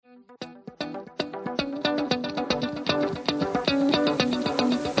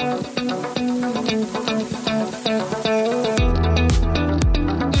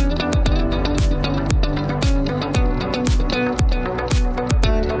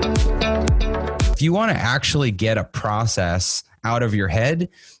if you want to actually get a process out of your head,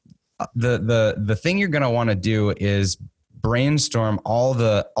 the thing you're going to want to do is brainstorm all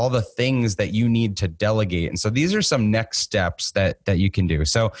the things that you need to delegate. And so these are some next steps that you can do.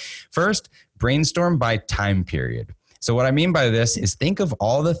 So first, brainstorm by time period. So what I mean by this is think of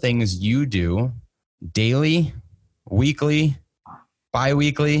all the things you do daily, weekly,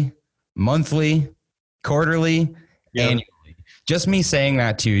 bi-weekly, monthly, quarterly, annually. Just me saying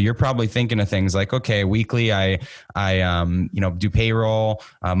that to you, you're probably thinking of things like, okay, weekly, I do payroll.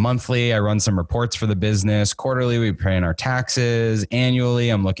 Monthly, I run some reports for the business. Quarterly, we pay in our taxes. Annually,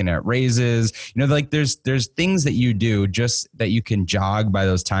 I'm looking at raises. Like there's things that you do just that you can jog by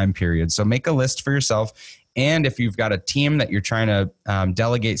those time periods. So make a list for yourself. And if you've got a team that you're trying to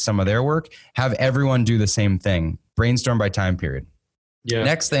delegate some of their work, have everyone do the same thing. Brainstorm by time period. Yeah.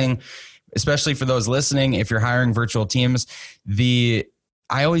 Next thing, especially for those listening, if you're hiring virtual teams, I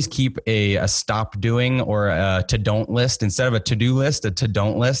always keep a stop doing or a to don't list instead of a to-do list, a to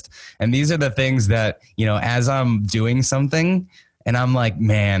don't list. And these are the things that, as I'm doing something and I'm like,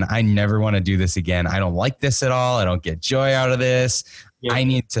 man, I never want to do this again. I don't like this at all. I don't get joy out of this. Yeah. I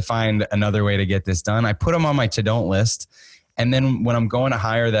need to find another way to get this done. I put them on my to don't list. And then when I'm going to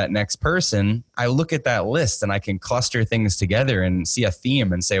hire that next person, I look at that list and I can cluster things together and see a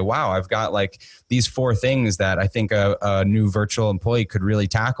theme and say, wow, I've got like these 4 things that I think a new virtual employee could really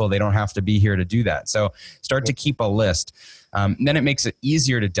tackle. They don't have to be here to do that. So start to keep a list. Then it makes it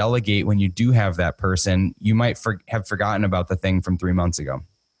easier to delegate when you do have that person. You might have forgotten about the thing from 3 months ago.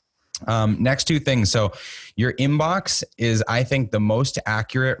 Next 2 things. So your inbox is, I think, the most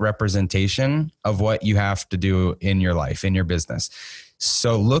accurate representation of what you have to do in your life, in your business.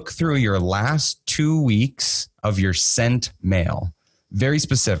 So look through your last 2 weeks of your sent mail, very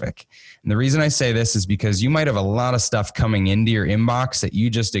specific. And the reason I say this is because you might have a lot of stuff coming into your inbox that you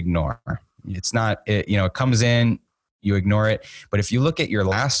just ignore. It's not, it comes in, you ignore it. But if you look at your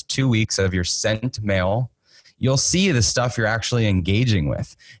last 2 weeks of your sent mail, you'll see the stuff you're actually engaging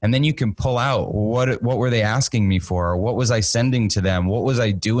with. And then you can pull out what were they asking me for? What was I sending to them? What was I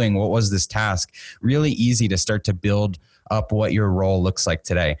doing? What was this task? Really easy to start to build up what your role looks like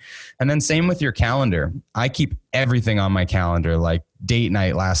today. And then same with your calendar. I keep everything on my calendar, like date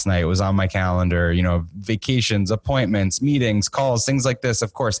night last night was on my calendar, vacations, appointments, meetings, calls, things like this.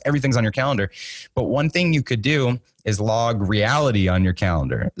 Of course, everything's on your calendar. But one thing you could do is log reality on your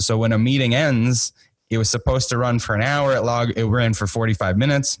calendar. So when a meeting ends, it was supposed to run for an hour. It ran for 45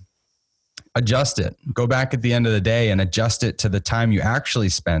 minutes. Adjust it. Go back at the end of the day and adjust it to the time you actually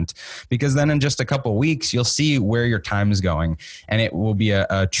spent. Because then in just a couple of weeks, you'll see where your time is going. And it will be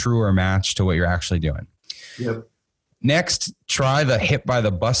a truer match to what you're actually doing. Yep. Next, try the hit by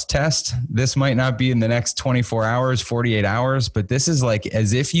the bus test. This might not be in the next 24 hours, 48 hours, but this is like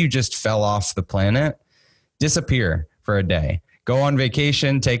as if you just fell off the planet. Disappear for a day. Go on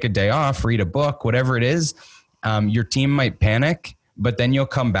vacation, take a day off, read a book, whatever it is. Your team might panic, but then you'll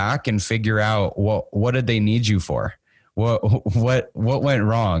come back and figure out what did they need you for? What went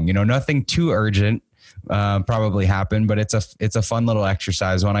wrong? Nothing too urgent probably happened, but it's a fun little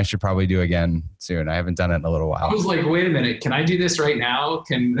exercise, one I should probably do again soon. I haven't done it in a little while. I was like, wait a minute, can I do this right now?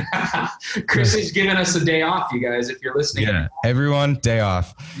 Chris is giving us a day off, you guys, if you're listening. Yeah, everyone, day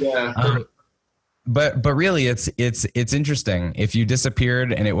off. Yeah. But really, it's interesting. If you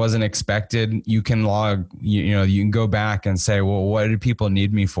disappeared and it wasn't expected, you can log. You can go back and say, well, what did people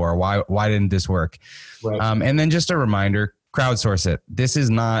need me for? Why didn't this work? Right. And then just a reminder: crowdsource it. This is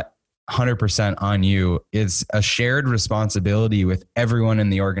not 100% on you. It's a shared responsibility with everyone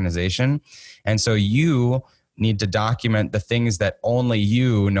in the organization, and so you need to document the things that only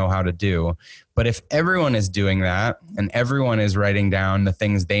you know how to do. But if everyone is doing that and everyone is writing down the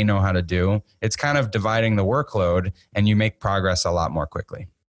things they know how to do, it's kind of dividing the workload and you make progress a lot more quickly.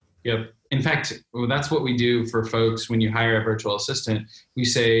 Yep. In fact, that's what we do for folks when you hire a virtual assistant. We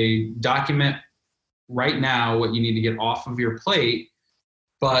say, document right now what you need to get off of your plate,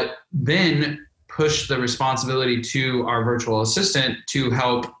 but then push the responsibility to our virtual assistant to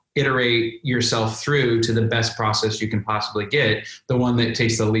help iterate yourself through to the best process you can possibly get, the one that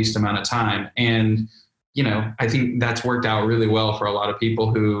takes the least amount of time. And, I think that's worked out really well for a lot of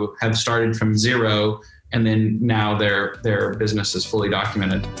people who have started from zero and then now their business is fully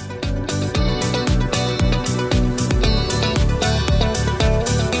documented.